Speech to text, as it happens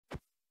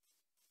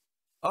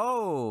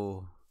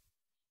Oh!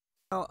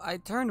 No, I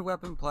turned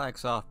weapon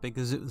plaques off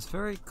because it was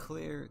very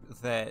clear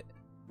that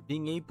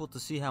being able to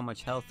see how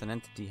much health an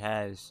entity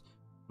has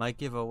might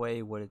give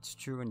away what its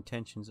true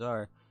intentions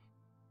are.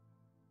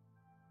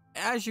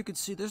 As you can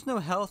see, there's no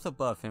health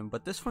above him,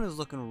 but this one is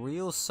looking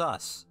real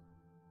sus.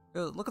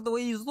 Look at the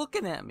way he's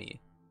looking at me.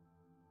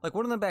 Like,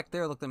 one of them back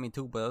there looked at me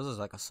too, but this is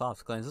like a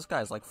soft glance. This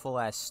guy's like full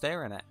ass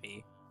staring at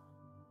me.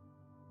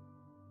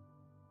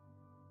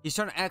 He's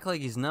trying to act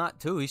like he's not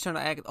too. He's trying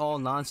to act all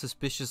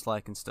non-suspicious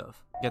like and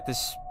stuff. Get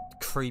this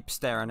creep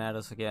staring at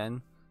us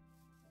again.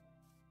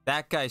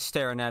 That guy's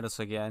staring at us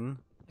again.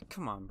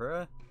 Come on,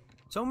 bruh.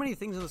 So many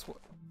things in this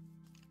world.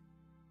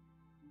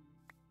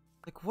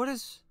 Like, what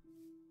is...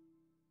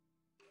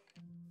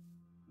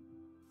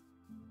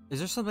 Is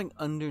there something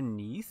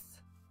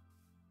underneath?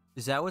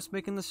 Is that what's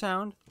making the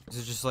sound? Is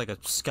it just like a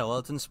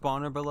skeleton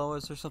spawner below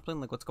us or something?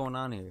 Like, what's going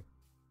on here?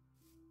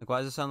 Like, why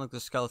does it sound like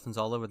there's skeletons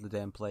all over the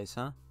damn place,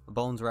 huh? The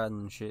bones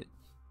rattling and shit.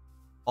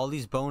 All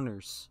these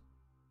boners.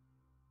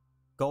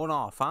 Going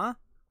off, huh?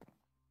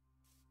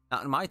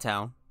 Not in my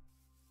town.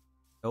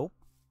 Nope.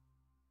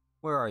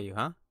 Where are you,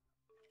 huh?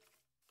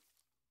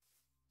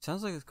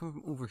 Sounds like it's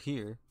coming from over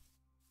here.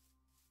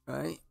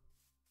 Right?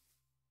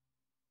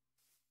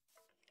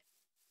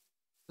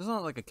 There's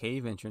not like a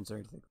cave entrance or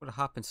anything. I'm gonna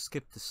hop and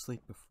skip to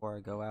sleep before I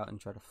go out and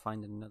try to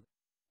find another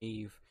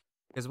cave.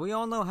 Because we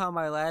all know how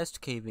my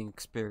last caving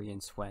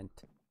experience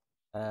went.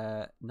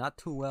 Not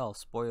too well,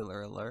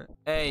 spoiler alert.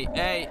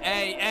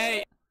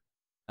 Hey!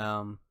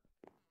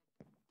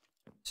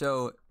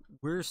 So,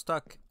 we're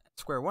stuck at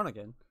square one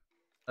again.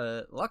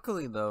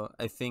 Luckily though,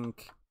 I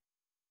think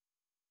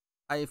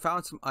I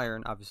found some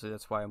iron. Obviously,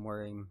 that's why I'm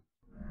wearing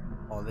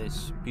all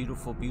this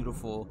beautiful,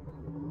 beautiful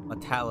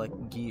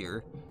metallic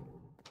gear.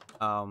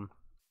 But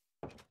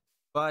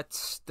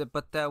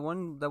that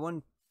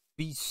one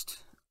beast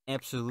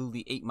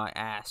absolutely ate my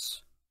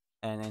ass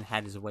and then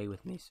had his way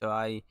with me. So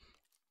I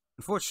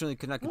unfortunately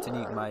could not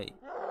continue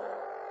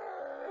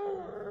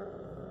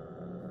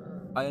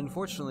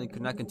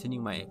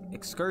my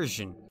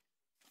excursion.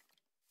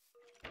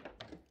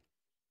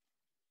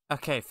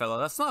 Okay, fella,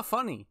 that's not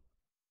funny.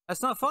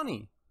 That's not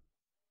funny.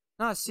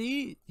 Nah,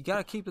 see? You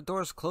gotta keep the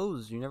doors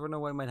closed. You never know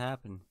what might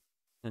happen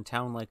in a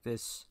town like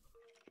this.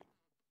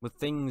 With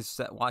things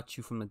that watch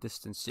you from a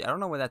distance. See, I don't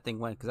know where that thing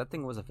went, because that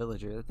thing was a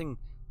villager. That thing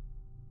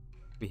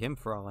could be him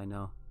for all I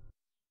know.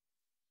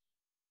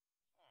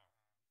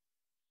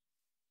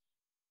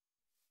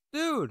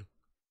 Dude!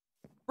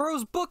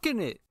 Bro's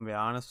booking it! To be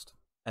honest,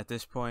 at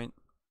this point,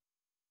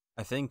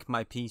 I think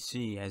my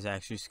PC has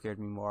actually scared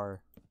me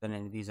more than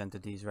any of these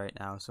entities right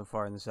now so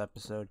far in this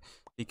episode.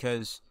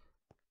 Because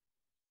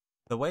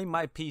the way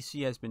my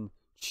PC has been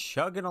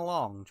chugging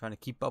along, trying to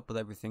keep up with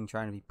everything,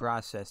 trying to be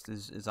processed,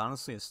 is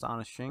honestly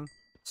astonishing,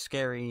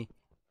 scary,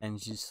 and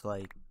just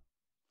like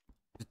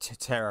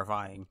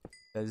terrifying.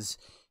 Because,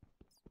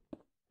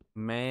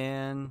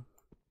 man,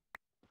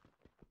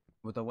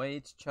 with the way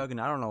it's chugging,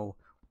 I don't know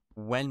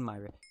when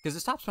because it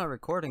stops my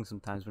recording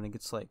sometimes when it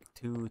gets like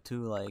too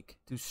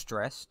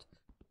stressed,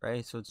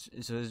 right? So it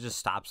just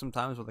stops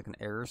sometimes with like an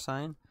error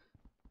sign.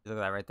 Look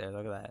at that right there.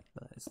 Look at that.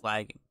 It's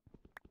lagging.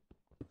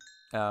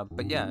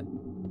 But yeah.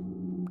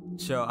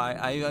 So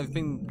I've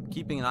been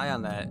keeping an eye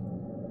on that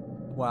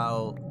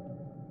while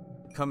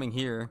coming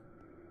here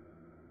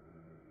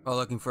while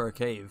looking for a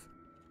cave.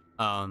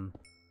 And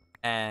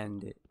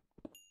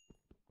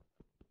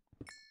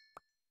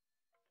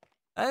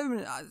I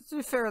haven't, to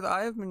be fair,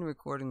 I have been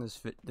recording this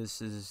for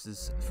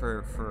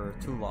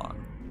too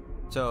long.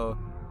 So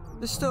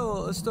there's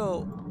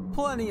still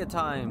plenty of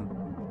time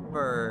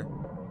for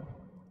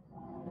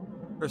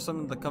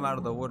something to come out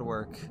of the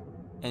woodwork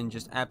and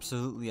just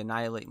absolutely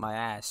annihilate my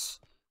ass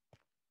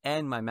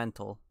and my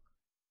mental,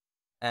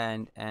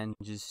 and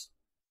just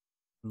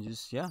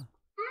yeah.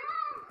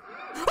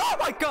 Oh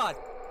my god!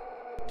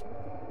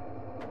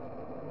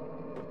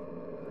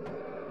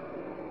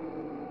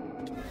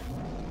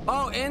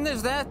 Oh, and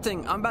there's that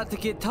thing. I'm about to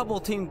get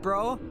double teamed,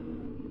 bro.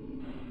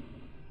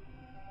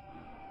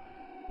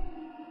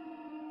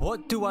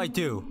 What do I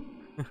do?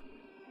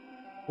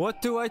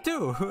 What do I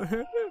do?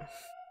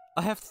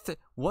 I have to.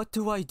 What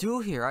do I do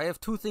here? I have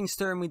two things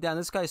staring me down.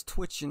 This guy's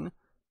twitching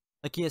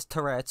like he has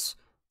Tourette's.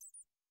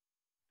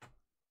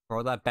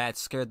 Bro, that bat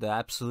scared the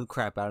absolute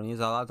crap out of me. I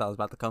thought I was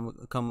about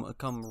to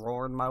come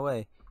roaring my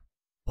way.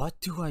 What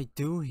do I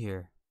do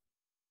here?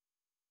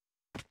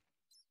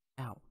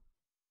 Ow.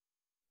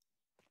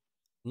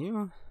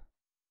 You?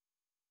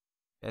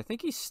 I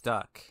think he's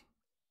stuck.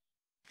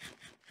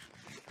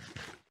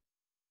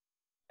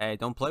 Hey,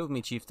 don't play with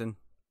me, chieftain.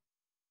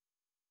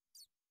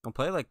 Don't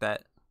play like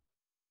that.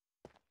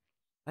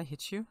 Did I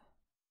hit you?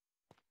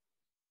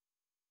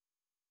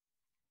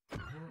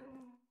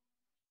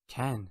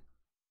 Can.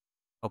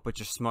 Oh, but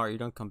you're smart. You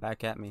don't come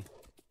back at me.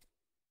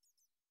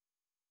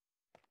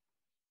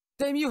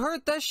 Damn, you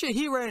heard that shit.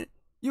 He ran.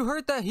 You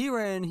heard that. He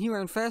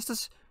ran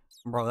fastest.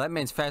 Bro, that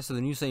man's faster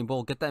than Usain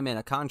Bolt. Get that man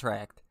a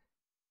contract.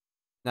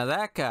 Now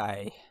that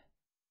guy.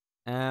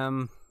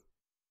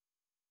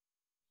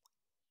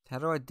 How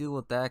do I deal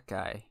with that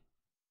guy?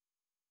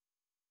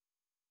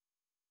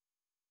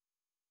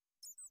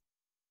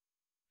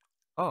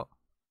 Oh.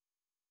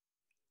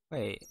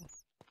 Wait.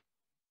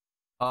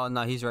 Oh,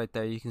 no, he's right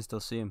there. You can still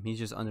see him. He's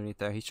just underneath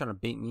there. He's trying to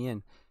bait me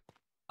in.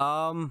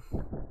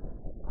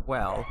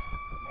 Well.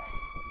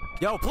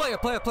 Yo, player,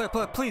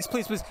 please,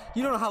 please, please.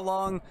 You don't know how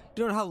long,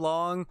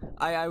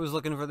 I was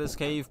looking for this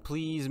cave.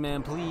 Please,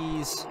 man,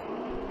 please.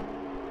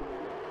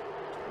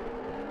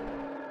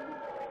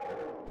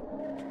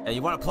 Hey,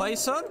 you want to play,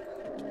 son?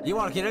 You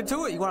want to get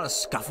into it? You want to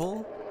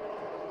scuffle?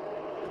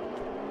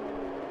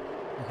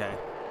 Okay.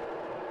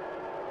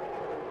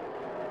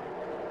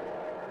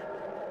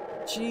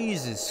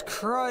 Jesus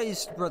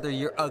Christ, brother,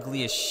 you're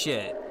ugly as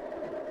shit.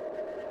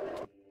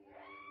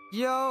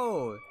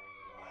 Yo!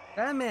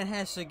 That man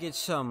has to get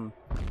some...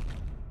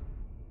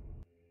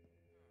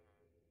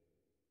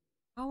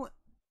 How...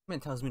 Man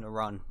tells me to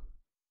run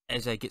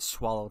as I get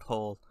swallowed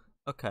whole.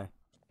 Okay.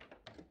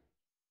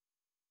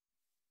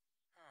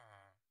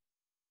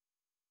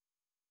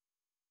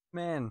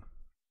 Man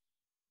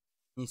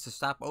needs to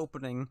stop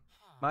opening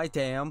my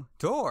damn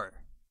door.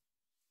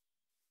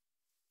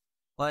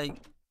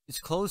 Like, it's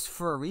closed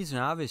for a reason,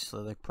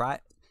 obviously. Like,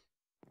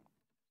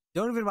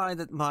 don't even mind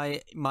that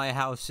my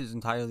house is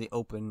entirely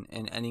open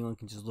and anyone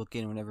can just look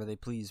in whenever they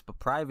please. But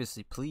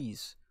privacy,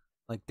 please.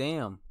 Like,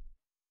 damn.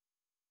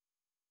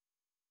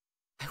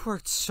 I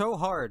worked so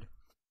hard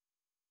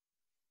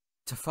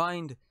to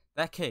find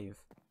that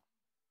cave.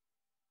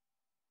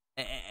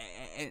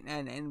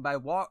 And by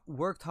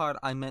worked hard,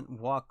 I meant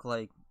walk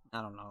like,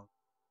 I don't know,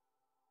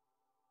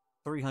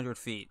 300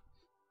 feet.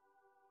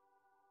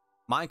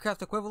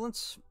 Minecraft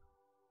equivalents?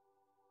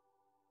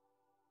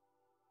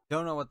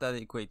 Don't know what that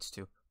equates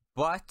to.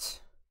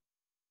 But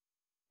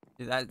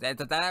that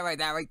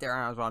right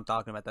there is what I'm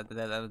talking about.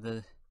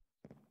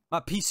 My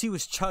PC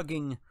was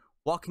chugging,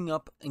 walking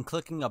up and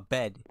clicking a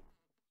bed.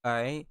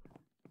 Alright?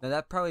 Now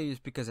that probably is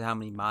because of how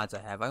many mods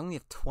I have. I only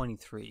have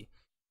 23.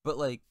 But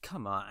like,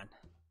 come on.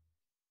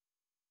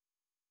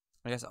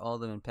 I guess all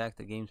of them impact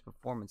the game's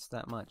performance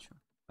that much.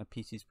 My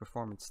PC's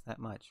performance that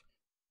much.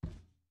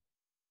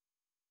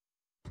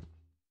 As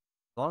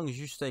long as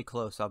you stay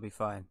close, I'll be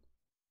fine.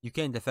 You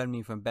can't defend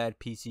me from bad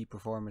PC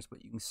performers,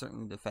 but you can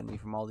certainly defend me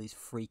from all these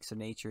freaks of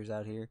natures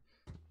out here.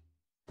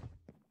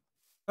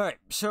 Alright,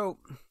 so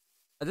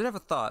I did have a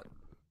thought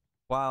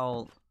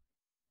while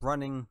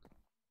running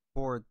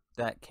toward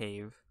that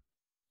cave,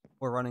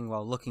 or running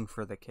while looking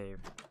for the cave.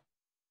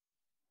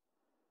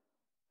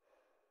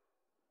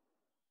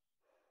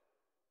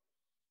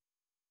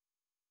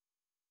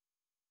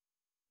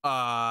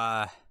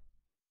 I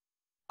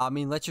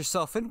mean, let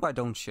yourself in, why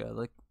don't you?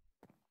 Like,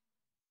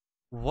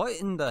 what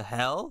in the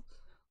hell?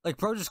 Like,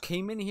 bro just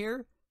came in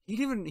here. He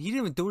didn't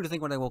even do anything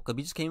when I woke up.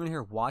 He just came in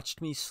here,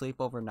 watched me sleep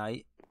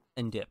overnight,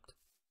 and dipped.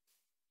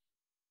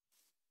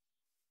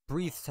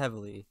 Breathed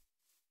heavily.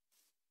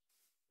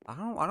 I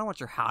don't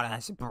want your hot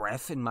ass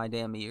breath in my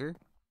damn ear.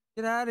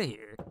 Get out of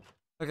here.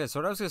 Okay,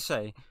 so what I was gonna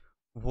say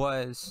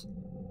was,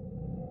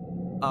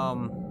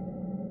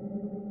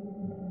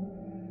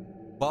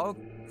 while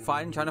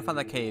trying to find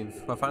that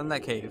cave, while finding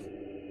that cave,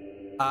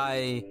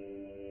 I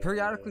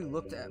periodically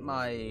looked at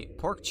my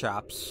pork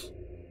chops,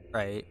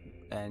 right,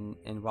 and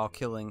while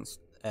killing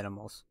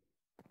animals,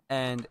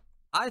 and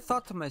I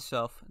thought to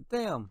myself,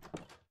 damn,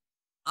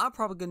 I'm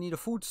probably gonna need a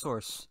food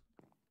source,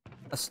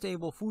 a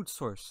stable food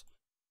source.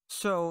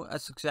 So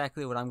that's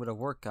exactly what I'm gonna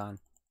work on.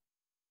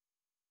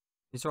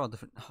 These are all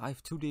different. I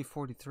have 2 day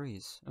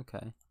 43s.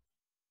 Okay.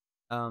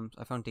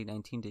 I found day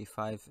 19, day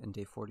 5, and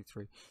day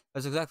 43.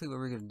 That's exactly what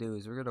we're gonna do.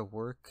 Is we're gonna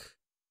work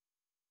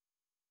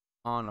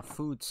on a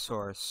food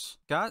source.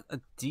 Got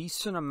a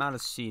decent amount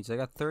of seeds. I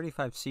got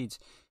 35 seeds,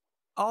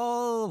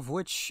 all of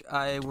which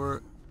I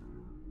were.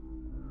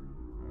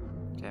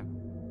 Okay.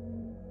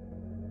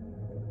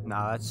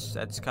 Nah,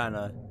 that's kind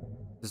of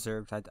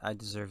deserved. I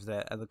deserve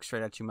that. I look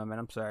straight at you, my man.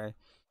 I'm sorry.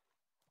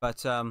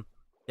 But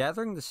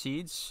gathering the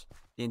seeds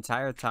the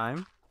entire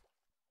time,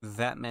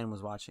 that man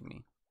was watching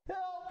me.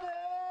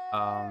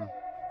 I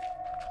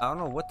don't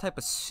know what type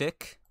of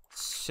sick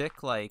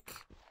like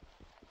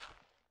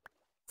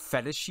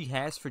fetish she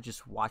has for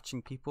just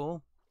watching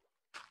people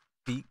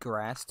beat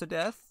grass to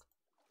death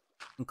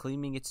and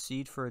claiming its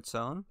seed for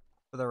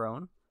their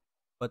own.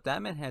 But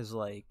that man has,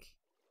 like,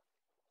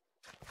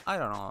 I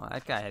don't know,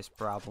 that guy has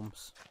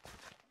problems.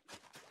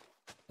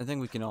 I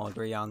think we can all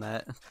agree on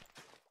that.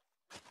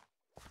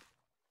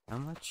 How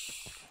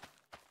much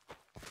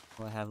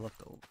will I have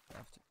left over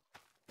after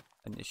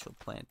initial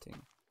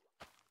planting?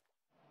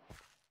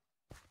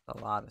 A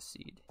lot of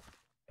seed.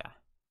 Yeah.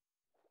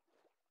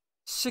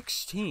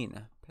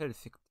 16.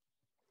 Perfect.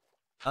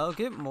 I'll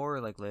get more,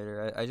 like,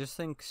 later. I just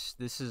think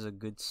this is a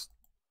good...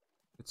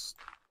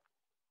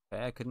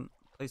 Okay, I couldn't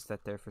place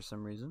that there for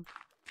some reason.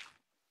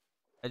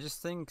 I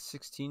just think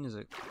 16 is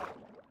a...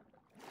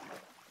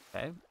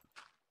 Okay.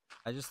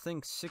 I just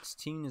think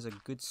 16 is a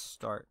good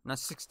start. Not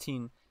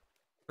 16.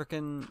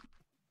 Frickin'...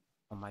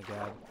 Oh my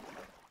god.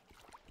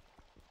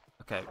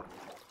 Okay.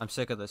 I'm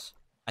sick of this.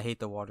 I hate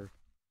the water.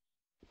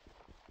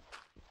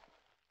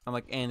 I'm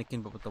like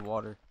Anakin, but with the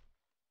water.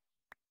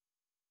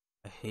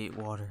 I hate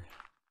water.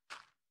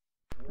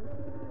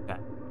 Okay.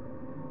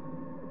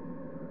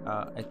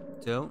 I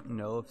don't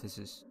know if this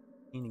is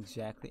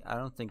exactly. I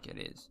don't think it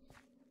is,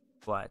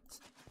 but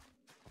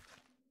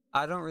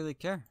I don't really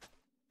care.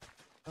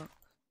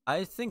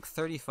 I think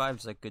 35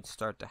 is a good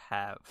start to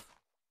have.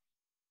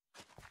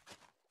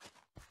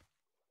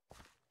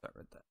 Start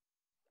with that.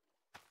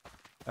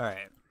 All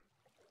right.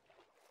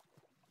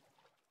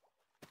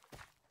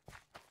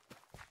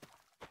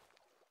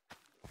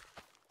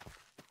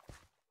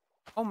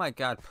 Oh my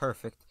god,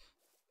 perfect.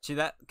 See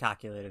that?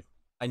 Calculated.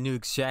 I knew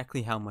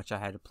exactly how much I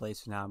had to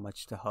place and how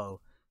much to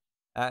hoe.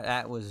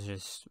 That was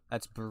just,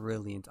 that's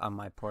brilliant on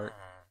my part.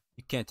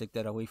 You can't take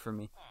that away from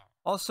me.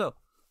 Also,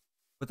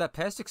 with that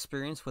past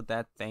experience with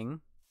that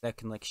thing that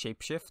can like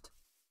shapeshift,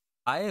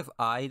 I have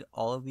eyed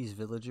all of these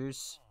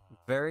villagers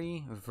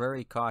very,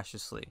 very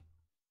cautiously.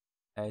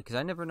 Because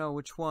I never know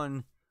which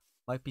one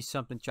might be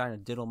something trying to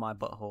diddle my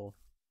butthole.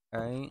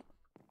 Alright?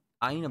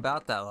 I ain't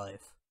about that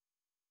life.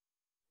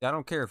 I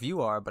don't care if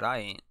you are, but I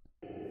ain't.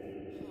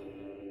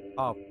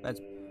 Oh, that's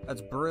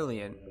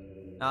brilliant.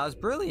 Nah, that's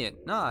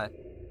brilliant. Nah.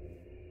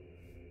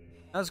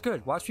 That's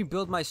good. Watch me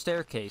build my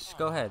staircase.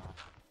 Go ahead.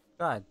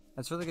 Go ahead.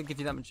 That's really gonna give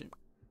you that much.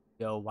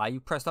 Yo, why you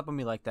pressed up on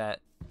me like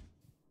that?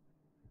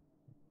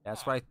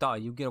 That's what I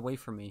thought. You get away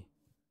from me,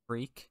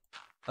 freak.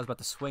 I was about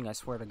to swing, I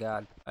swear to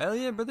God. Hell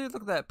yeah, brother.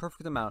 Look at that.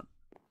 Perfect amount.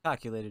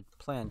 Calculated.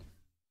 Planned.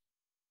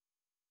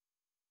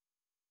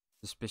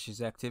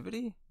 Suspicious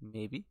activity?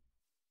 Maybe.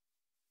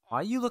 Why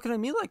are you looking at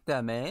me like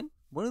that, man?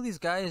 One of these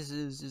guys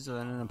is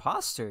an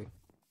imposter.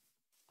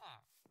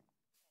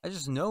 I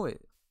just know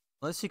it.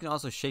 Unless he can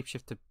also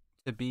shapeshift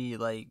to be,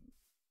 like,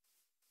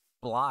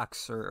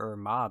 blocks or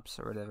mobs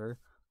or whatever.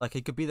 Like,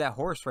 it could be that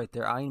horse right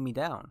there eyeing me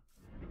down.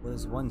 With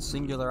his one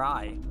singular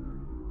eye.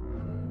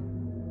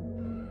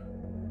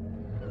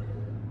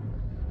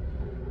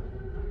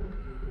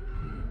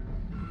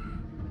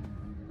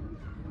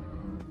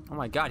 Oh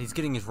my god, he's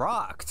getting his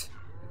rocked.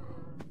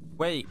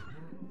 Wait.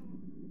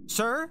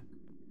 Sir?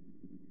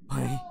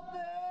 Wait.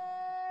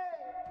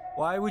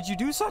 Why would you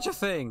do such a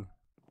thing?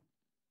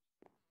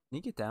 Can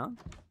you get down?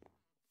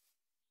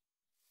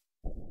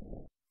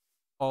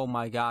 Oh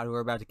my god,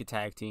 we're about to get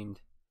tag teamed.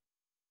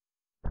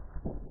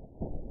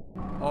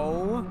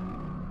 Oh.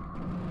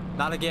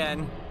 Not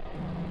again.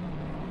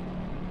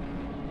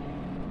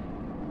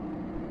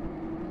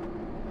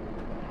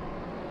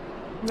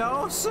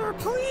 No, sir,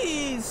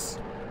 please!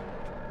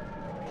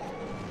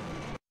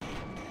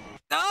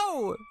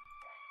 No!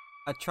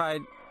 I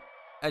tried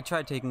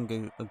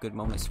taking a good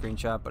moment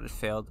screenshot, but it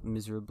failed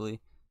miserably.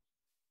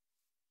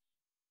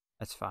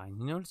 That's fine.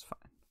 You know, it's fine.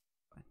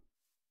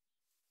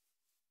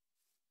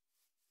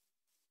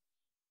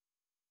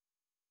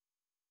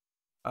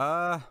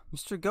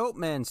 Mr.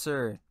 Goatman,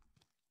 sir.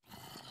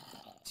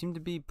 Seem to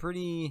be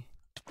pretty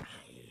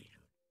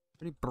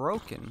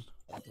broken.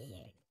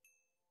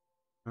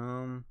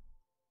 Are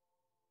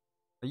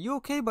you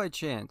okay by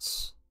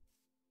chance?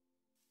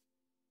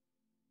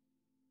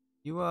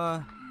 You,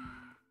 I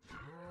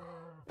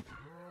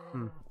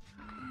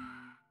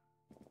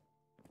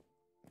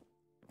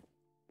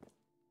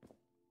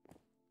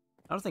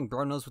don't think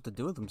bro knows what to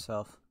do with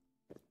himself.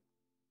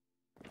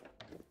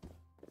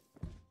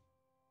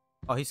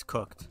 Oh, he's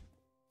cooked.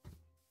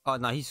 Oh,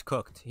 no, he's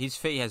cooked. His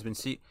fate has been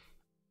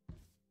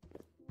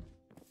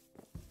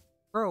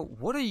Bro,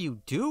 what are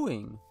you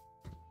doing?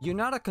 You're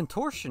not a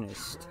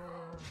contortionist.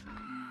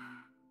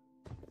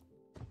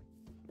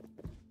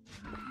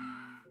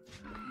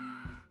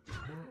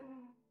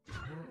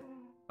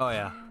 Oh,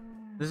 yeah.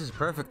 This is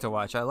perfect to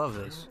watch. I love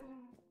this.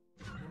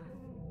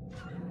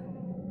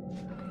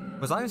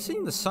 Was I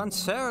seeing the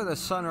sunset or the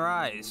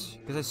sunrise?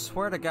 Because I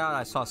swear to God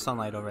I saw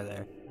sunlight over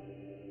there.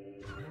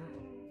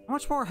 How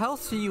much more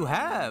health do you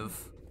have?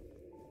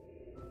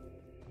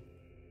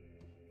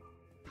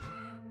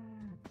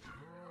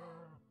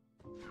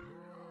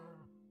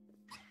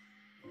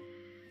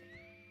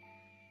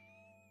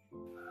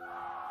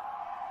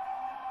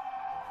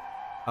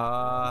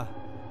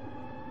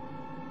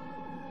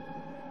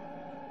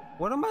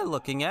 What am I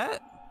looking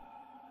at?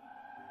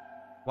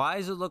 Why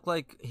does it look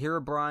like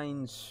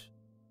Herobrine's...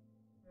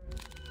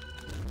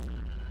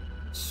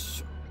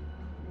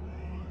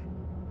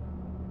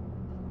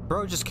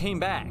 Bro just came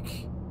back.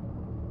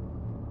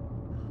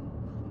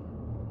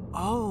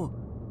 Oh,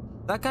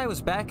 that guy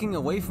was backing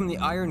away from the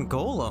Iron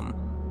Golem.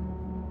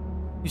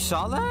 You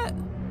saw that?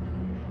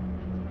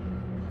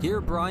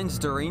 Herobrine's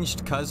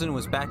deranged cousin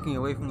was backing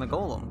away from the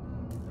Golem.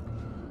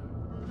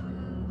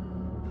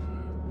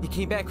 He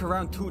came back for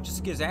round 2 just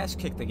to get his ass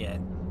kicked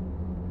again.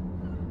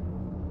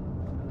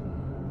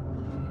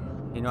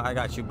 You know, I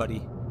got you,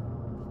 buddy.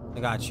 I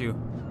got you.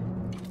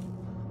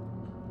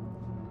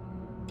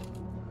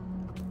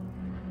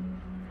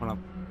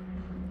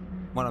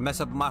 Wanna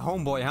mess up my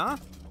homeboy, huh?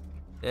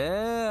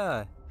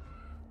 Yeah.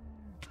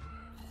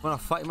 Wanna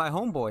fight my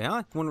homeboy,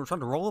 huh? Wanna try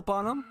to roll up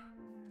on him?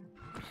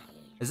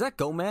 Has that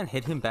Goatman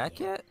hit him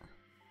back yet?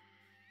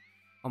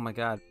 Oh my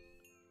god.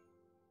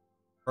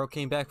 Bro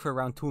came back for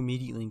round 2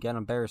 immediately and got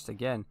embarrassed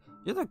again.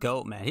 You're the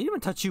GOAT, man. He didn't even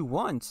touch you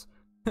once.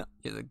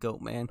 You're the GOAT,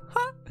 man.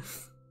 Ha!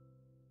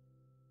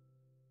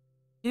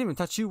 He didn't even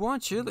touch you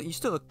once. You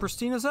still look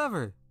pristine as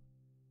ever.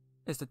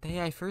 It's the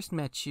day I first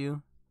met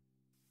you.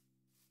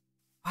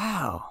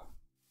 Wow.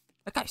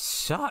 That guy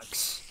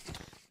sucks.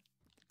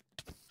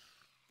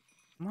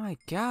 My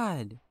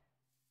god.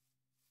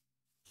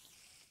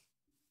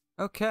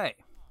 Okay.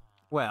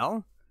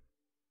 Well.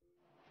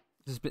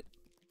 This has been...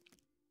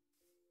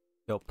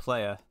 Yo,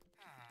 playa.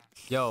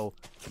 Yo,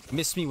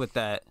 miss me with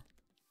that.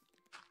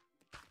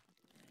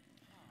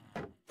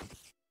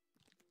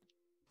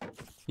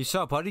 You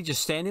saw Buddy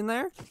just standing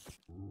there?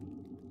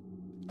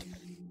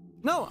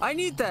 No, I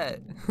need that.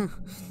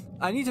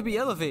 I need to be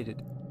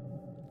elevated.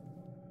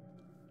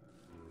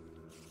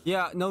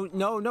 Yeah,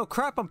 no,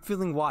 crap, I'm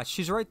feeling watched.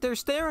 She's right there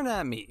staring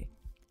at me.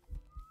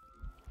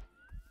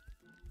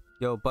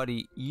 Yo,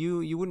 buddy,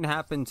 you wouldn't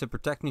happen to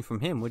protect me from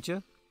him, would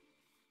you?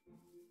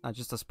 Not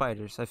just the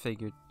spiders, I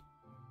figured.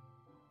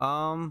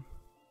 So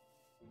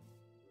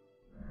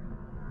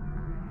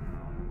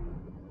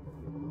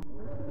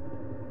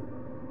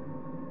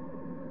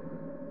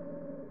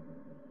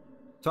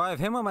I have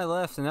him on my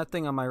left and that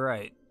thing on my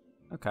right.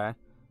 Okay.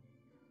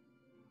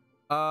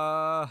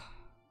 As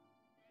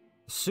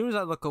soon as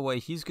I look away,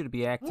 he's gonna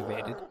be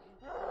activated.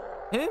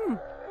 Him?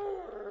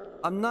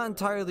 I'm not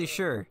entirely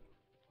sure.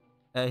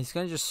 He's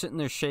kind of just sitting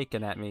there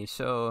shaking at me,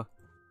 so...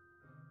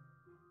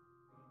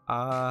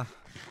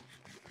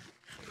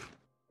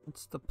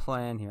 What's the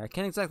plan here? I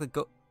can't exactly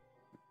go...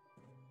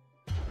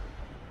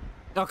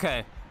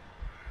 Okay.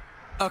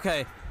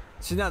 Okay.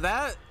 So now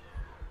that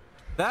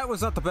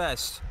was not the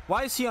best.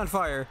 Why is he on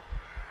fire?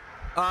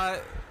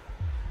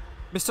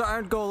 Mr.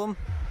 Iron Golem,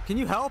 can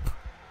you help?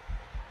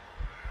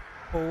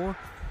 Oh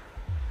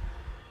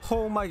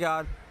my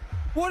god.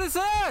 What is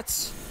that?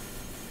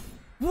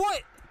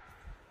 What?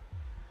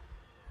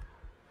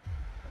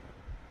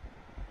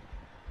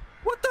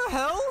 What the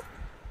hell?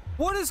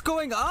 What is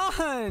going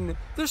on?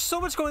 There's so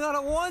much going on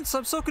at once.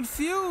 I'm so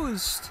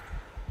confused.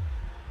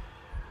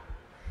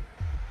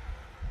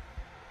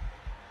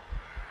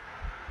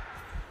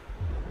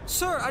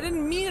 Sir, I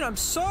didn't mean it. I'm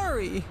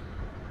sorry.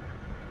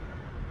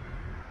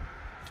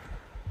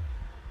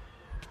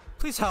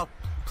 Please help.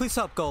 Please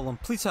help,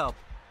 Golem. Please help.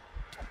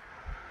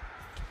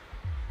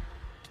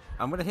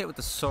 I'm gonna hit with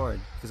the sword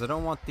because I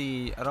don't want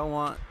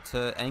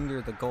to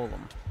anger the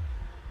Golem.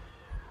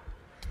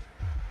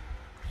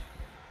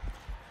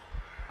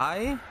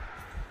 I'm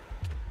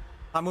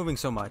moving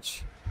so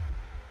much.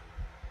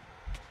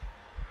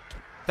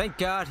 Thank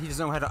God he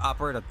doesn't know how to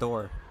operate a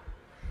door.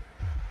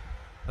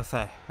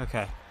 Okay.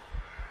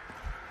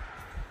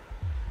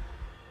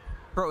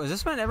 Bro, is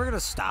this man ever gonna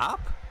stop?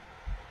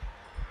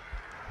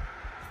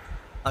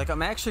 Like,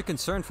 I'm actually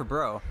concerned for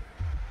bro.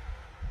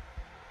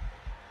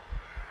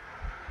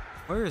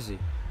 Where is he?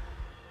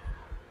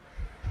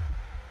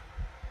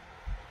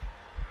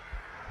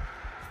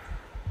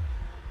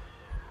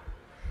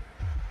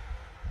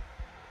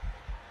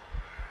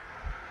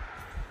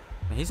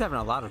 Man, he's having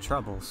a lot of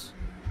troubles.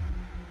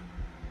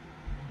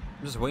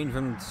 I'm just waiting for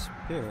him to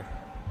disappear.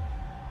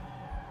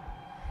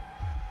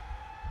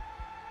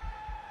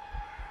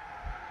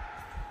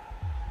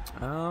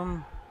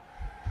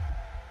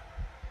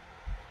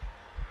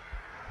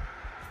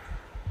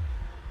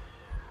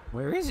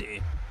 Where is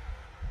he?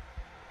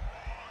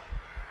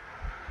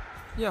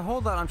 Yeah,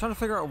 hold on. I'm trying to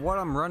figure out what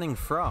I'm running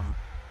from.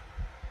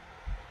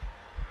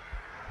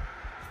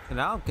 And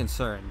now I'm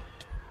concerned.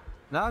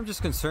 Now I'm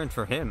just concerned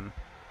for him.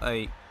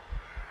 Like...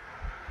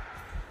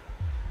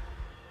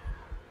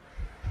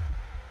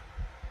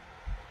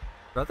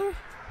 Brother?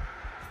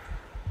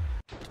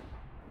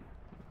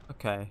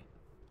 Okay.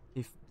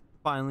 He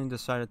finally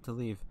decided to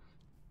leave.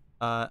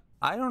 I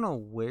don't know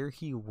where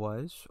he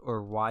was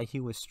or why he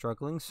was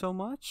struggling so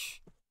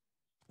much.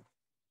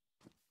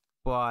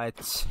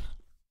 But...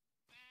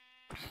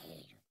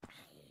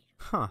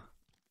 Huh.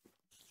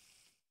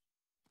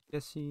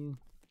 Guess he...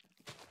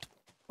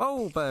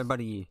 Oh,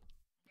 buddy!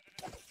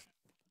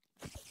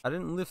 I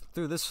didn't live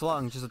through this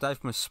long just to die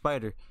from a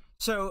spider.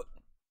 So,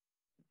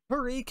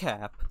 for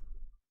recap,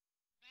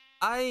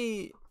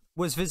 I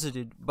was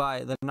visited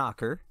by the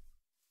Knocker.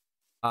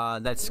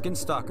 That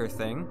Skin-Stalker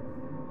thing.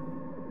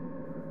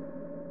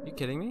 You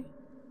kidding me?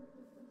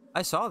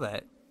 I saw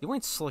that. You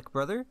ain't slick,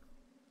 brother.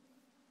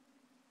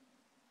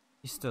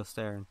 He's still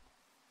staring.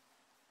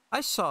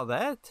 I saw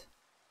that.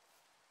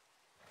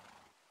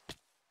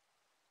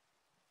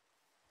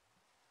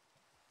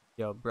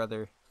 Yo,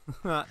 brother.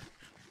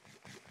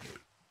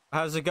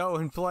 How's it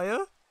going, playa?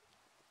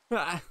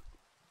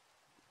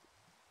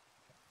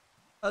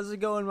 How's it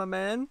going, my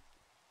man?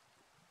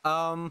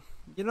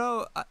 You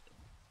know,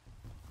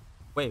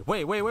 wait.